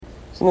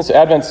So in this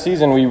Advent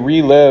season, we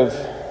relive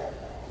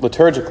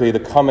liturgically the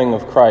coming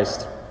of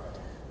Christ.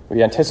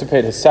 We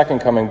anticipate his second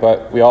coming,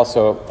 but we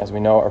also, as we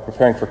know, are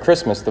preparing for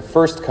Christmas, the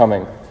first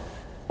coming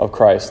of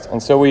Christ.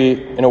 And so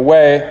we, in a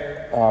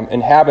way,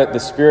 inhabit the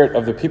spirit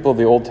of the people of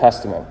the Old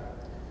Testament,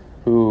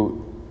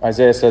 who,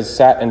 Isaiah says,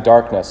 sat in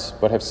darkness,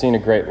 but have seen a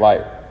great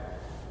light.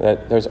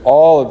 That there's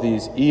all of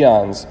these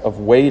eons of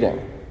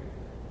waiting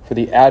for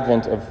the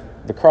advent of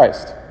the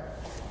Christ.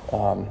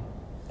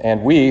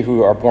 And we,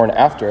 who are born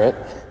after it,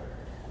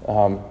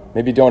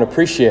 maybe don't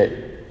appreciate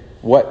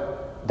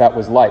what that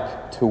was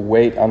like to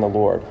wait on the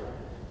Lord,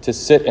 to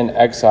sit in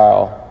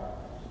exile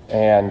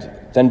and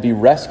then be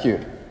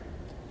rescued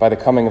by the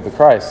coming of the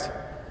Christ.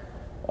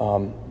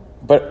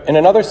 But in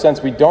another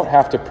sense, we don't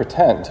have to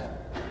pretend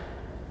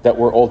that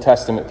we're Old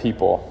Testament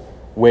people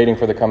waiting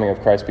for the coming of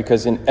Christ,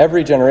 because in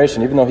every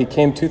generation, even though he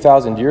came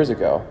 2,000 years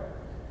ago,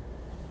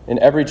 in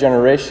every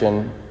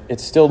generation,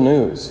 it's still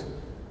news.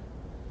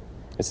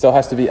 It still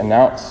has to be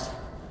announced.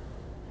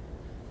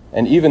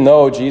 And even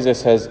though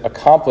Jesus has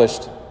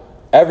accomplished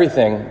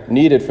everything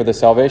needed for the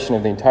salvation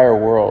of the entire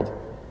world,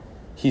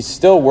 he's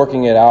still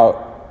working it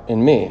out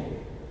in me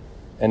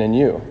and in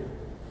you.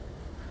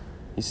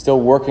 He's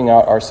still working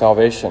out our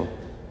salvation.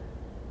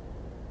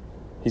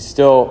 He's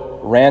still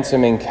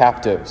ransoming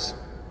captives,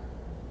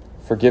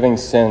 forgiving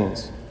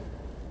sins,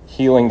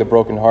 healing the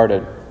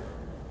brokenhearted. I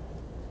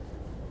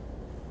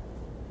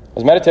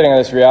was meditating on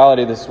this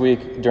reality this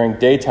week during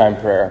daytime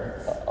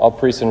prayer. All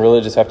priests and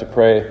religious have to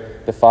pray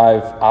the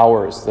 5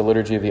 hours, the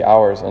Liturgy of the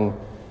Hours. And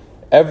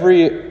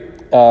every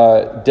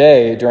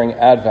day during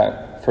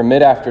Advent, for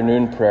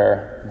mid-afternoon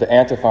prayer, the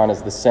antiphon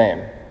is the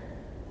same.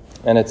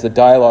 And it's a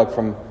dialogue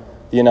from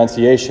the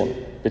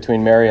Annunciation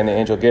between Mary and the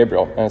angel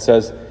Gabriel. And it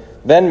says,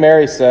 "Then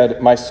Mary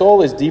said, 'My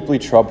soul is deeply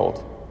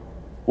troubled.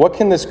 What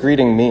can this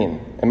greeting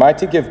mean? Am I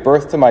to give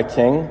birth to my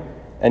king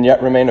and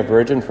yet remain a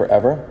virgin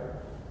forever?'"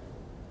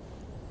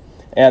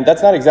 And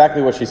that's not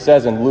exactly what she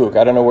says in Luke.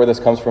 I don't know where this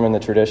comes from in the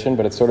tradition,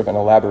 but it's sort of an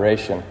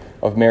elaboration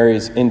of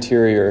Mary's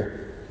interior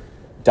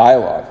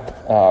dialogue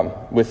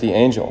with the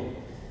angel.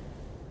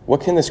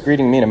 What can this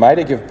greeting mean? Am I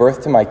to give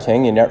birth to my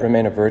king and yet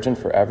remain a virgin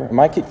forever?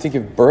 Am I to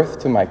give birth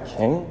to my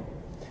king?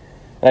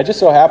 And I just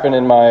so happen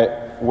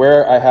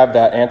where I have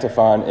that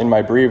antiphon in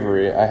my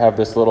breviary, I have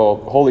this little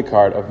holy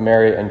card of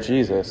Mary and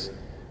Jesus,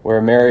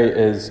 where Mary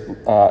is,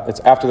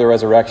 it's after the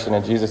resurrection,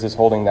 and Jesus is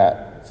holding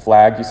that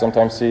flag you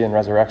sometimes see in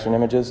resurrection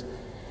images.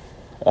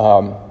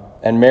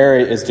 And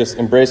Mary is just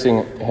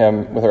embracing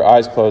him with her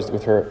eyes closed,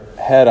 with her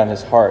head on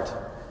his heart.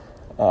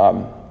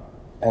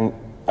 And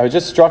I was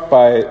just struck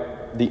by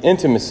the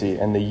intimacy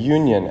and the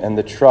union and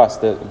the trust.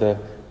 The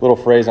little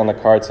phrase on the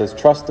card says,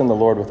 "Trust in the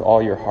Lord with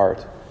all your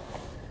heart."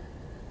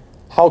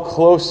 How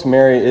close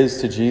Mary is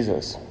to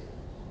Jesus.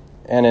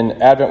 And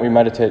in Advent we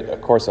meditate,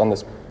 of course, on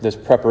this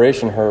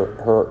preparation,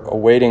 her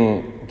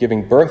awaiting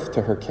giving birth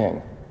to her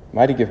king. Am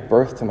I to give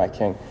birth to my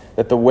king?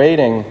 That the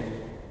waiting,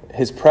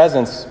 his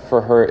presence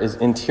for her is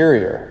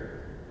interior.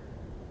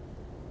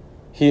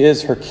 He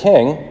is her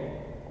king.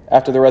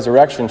 After the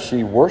resurrection,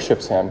 she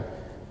worships him,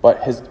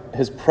 but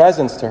his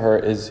presence to her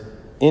is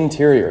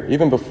interior.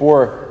 Even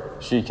before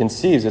she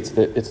conceives,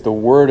 it's the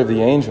word of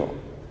the angel,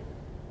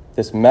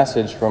 this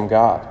message from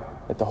God,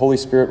 that the Holy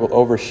Spirit will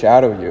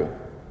overshadow you.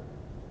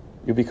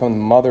 You become the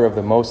mother of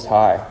the Most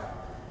High.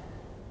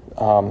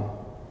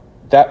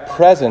 That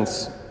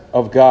presence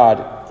of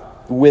God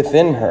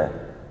within her,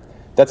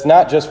 that's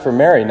not just for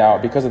Mary now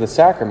because of the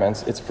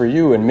sacraments, it's for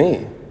you and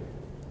me.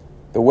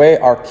 The way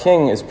our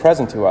King is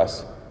present to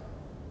us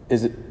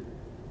is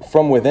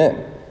from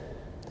within.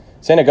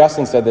 St.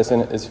 Augustine said this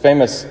in his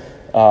famous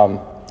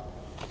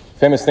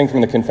thing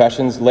from the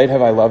Confessions, "Late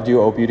have I loved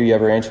you, O beauty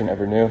ever ancient,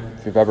 ever new."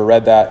 If you've ever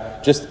read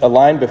that, just a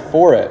line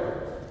before it,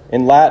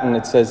 in Latin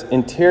it says,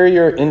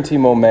 "Interior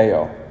intimo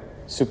meo,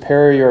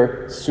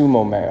 superior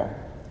sumo meo,"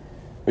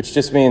 which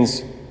just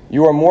means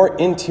you are more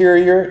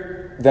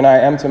interior than I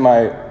am to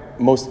my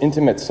most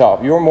intimate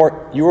self. You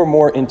are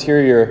more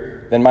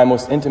interior than my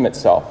most intimate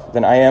self,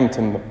 than I am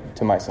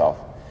to myself.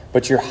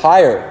 But you're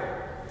higher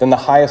than the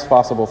highest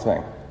possible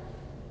thing.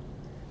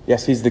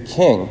 Yes, he's the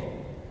King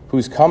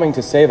who's coming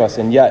to save us,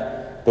 and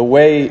yet the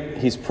way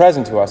he's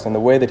present to us and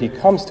the way that he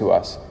comes to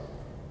us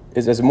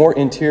is as more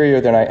interior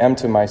than I am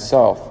to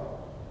myself.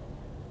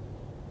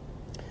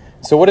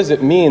 So what does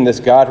it mean, this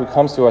God who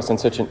comes to us in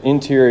such an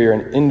interior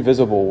and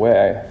invisible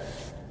way,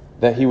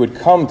 that he would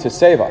come to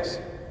save us?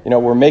 You know,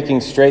 we're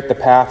making straight the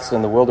paths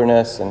in the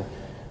wilderness and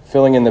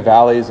filling in the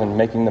valleys and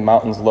making the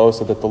mountains low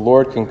so that the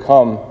Lord can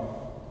come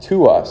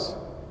to us.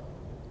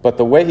 But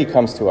the way he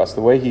comes to us,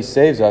 the way he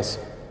saves us,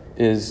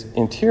 is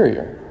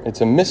interior.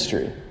 It's a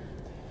mystery.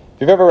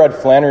 If you've ever read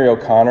Flannery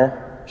O'Connor,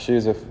 she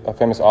is a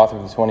famous author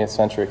of the 20th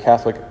century, a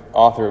Catholic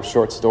author of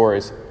short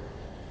stories.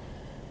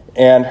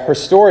 And her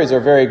stories are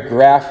very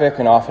graphic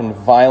and often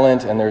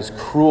violent, and there's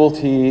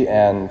cruelty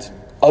and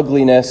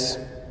ugliness.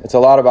 It's a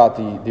lot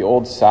about the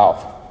Old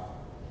South,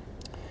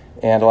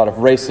 and a lot of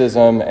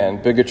racism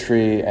and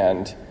bigotry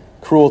and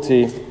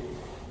cruelty.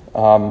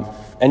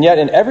 And yet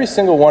in every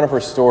single one of her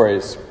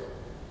stories,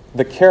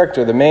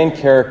 the main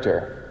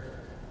character,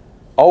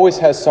 always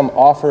has some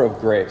offer of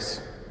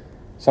grace,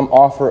 some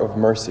offer of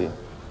mercy,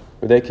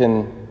 where they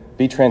can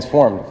be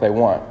transformed if they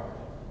want.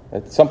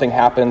 That something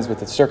happens with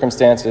the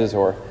circumstances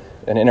or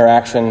an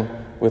interaction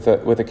with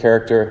a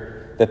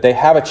character, that they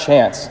have a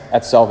chance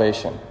at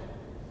salvation,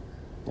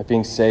 at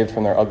being saved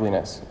from their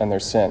ugliness and their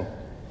sin.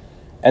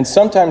 And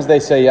sometimes they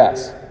say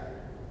yes,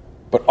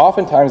 but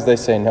oftentimes they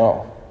say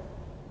no.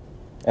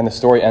 And the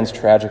story ends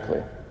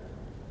tragically.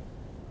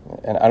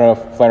 And I don't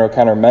know if Flannery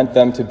O'Connor meant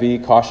them to be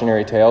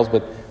cautionary tales,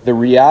 but the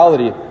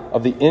reality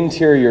of the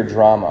interior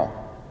drama,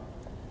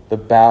 the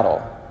battle,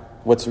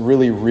 what's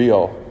really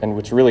real and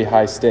what's really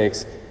high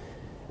stakes,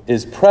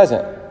 is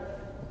present.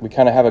 We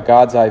kind of have a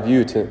God's eye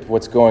view to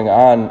what's going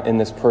on in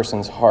this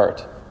person's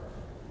heart.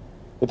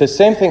 But the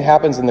same thing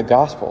happens in the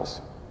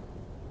Gospels.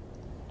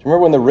 Do you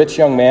remember when the rich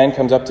young man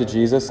comes up to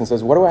Jesus and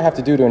says, "What do I have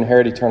to do to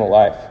inherit eternal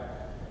life?"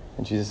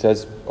 And Jesus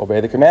says, "Obey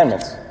the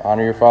commandments.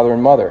 Honor your father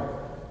and mother.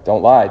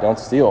 Don't lie. Don't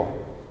steal.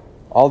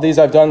 All these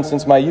I've done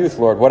since my youth,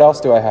 Lord. What else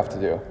do I have to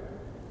do?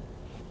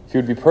 If you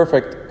would be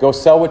perfect, go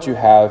sell what you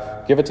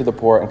have, give it to the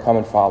poor, and come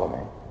and follow me."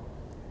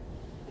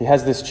 He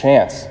has this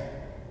chance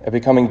of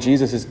becoming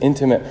Jesus'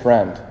 intimate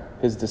friend,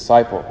 his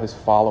disciple, his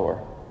follower.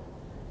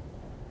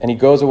 And he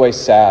goes away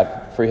sad,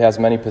 for he has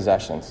many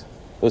possessions.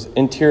 Those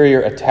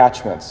interior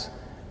attachments,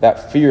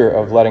 that fear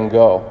of letting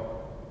go,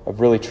 of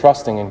really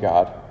trusting in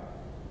God,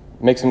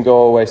 makes him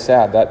go away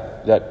sad.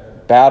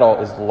 That battle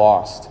is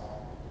lost.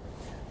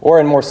 Or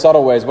in more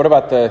subtle ways, what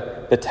about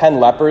the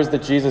 10 lepers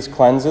that Jesus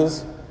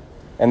cleanses,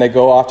 and they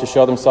go off to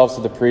show themselves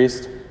to the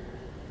priest,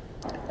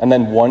 and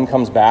then one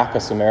comes back, a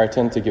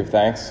Samaritan, to give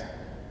thanks?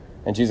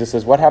 And Jesus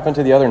says, "What happened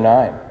to the other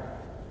 9?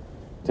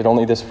 Did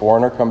only this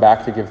foreigner come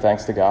back to give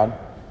thanks to God?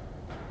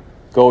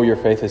 Go, your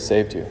faith has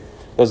saved you."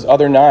 Those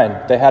other 9,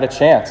 they had a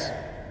chance.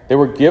 They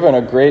were given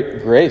a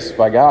great grace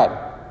by God.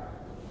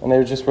 And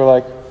they just were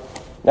like,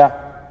 "Yeah,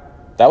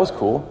 that was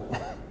cool."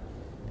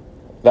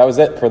 That was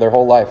it for their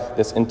whole life.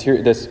 This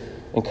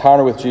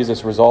encounter with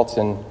Jesus results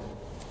in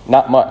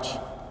not much.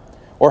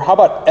 Or how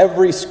about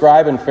every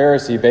scribe and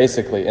Pharisee,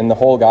 basically, in the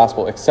whole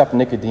gospel, except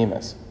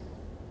Nicodemus,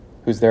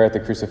 who's there at the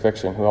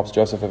crucifixion, who helps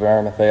Joseph of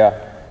Arimathea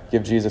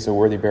give Jesus a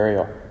worthy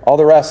burial. All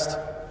the rest,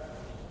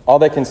 all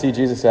they can see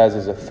Jesus as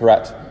is a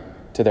threat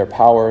to their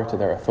power, to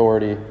their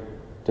authority,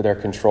 to their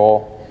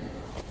control.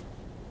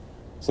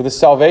 So this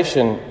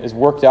salvation is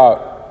worked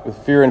out with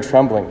fear and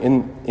trembling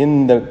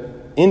in the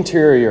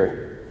interior,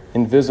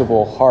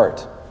 invisible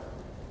heart.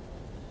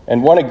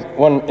 And one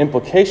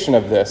implication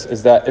of this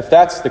is that if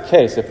that's the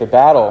case, if the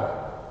battle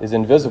is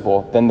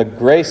invisible, then the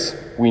grace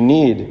we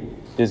need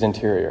is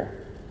interior.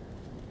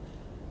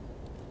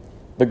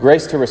 The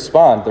grace to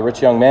respond, the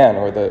rich young man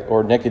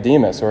or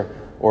Nicodemus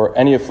or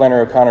any of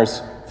Flannery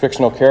O'Connor's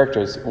fictional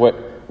characters,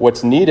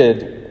 what's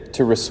needed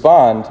to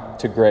respond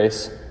to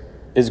grace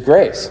is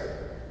grace.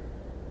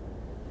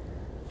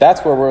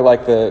 That's where we're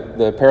like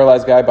the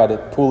paralyzed guy by the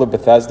pool of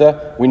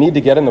Bethesda. We need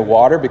to get in the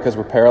water because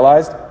we're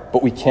paralyzed,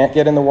 but we can't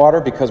get in the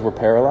water because we're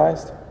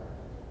paralyzed.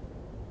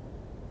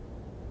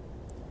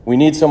 We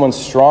need someone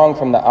strong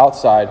from the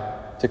outside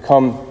to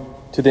come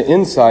to the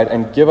inside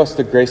and give us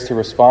the grace to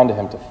respond to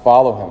him, to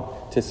follow him,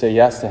 to say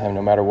yes to him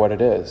no matter what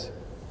it is.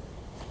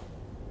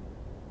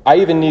 I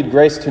even need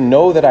grace to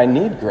know that I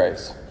need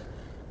grace.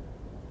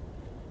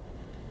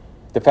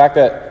 The fact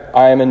that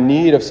I am in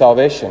need of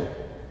salvation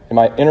in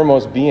my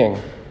innermost being,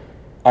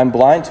 I'm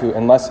blind to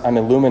unless I'm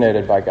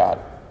illuminated by God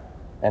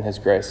and his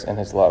grace and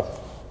his love.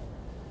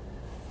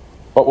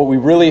 But what we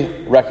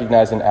really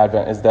recognize in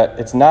Advent is that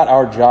it's not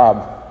our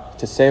job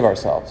to save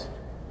ourselves,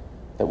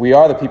 that we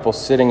are the people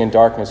sitting in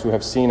darkness who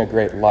have seen a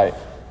great light.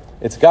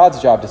 It's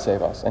God's job to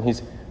save us, and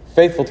he's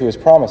faithful to his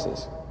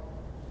promises.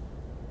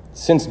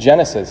 Since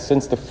Genesis,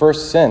 since the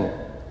first sin,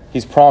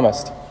 he's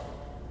promised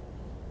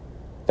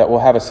that we'll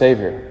have a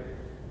Savior,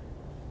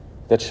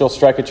 that she'll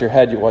strike at your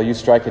head while you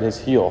strike at his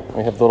heel.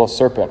 We have the little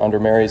serpent under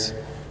Mary's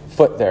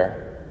foot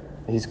there.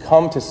 He's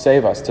come to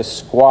save us, to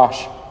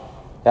squash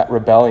that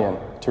rebellion,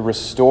 to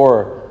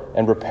restore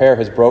and repair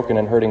his broken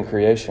and hurting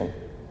creation.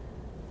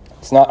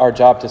 It's not our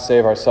job to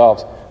save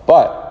ourselves.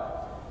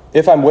 But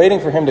if I'm waiting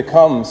for him to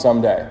come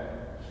someday,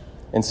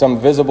 in some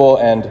visible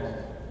and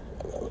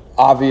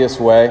obvious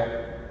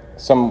way,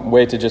 some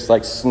way to just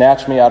like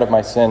snatch me out of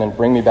my sin and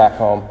bring me back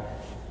home,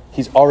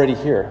 he's already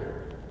here.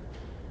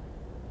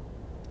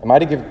 Am I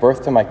to give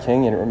birth to my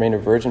king and remain a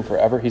virgin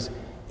forever? He's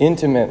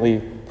intimately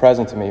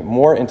present to me,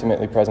 more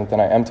intimately present than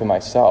I am to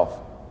myself.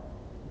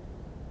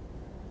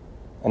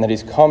 And that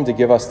he's come to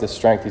give us this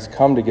strength, he's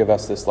come to give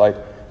us this light,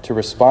 to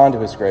respond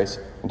to his grace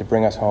and to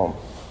bring us home.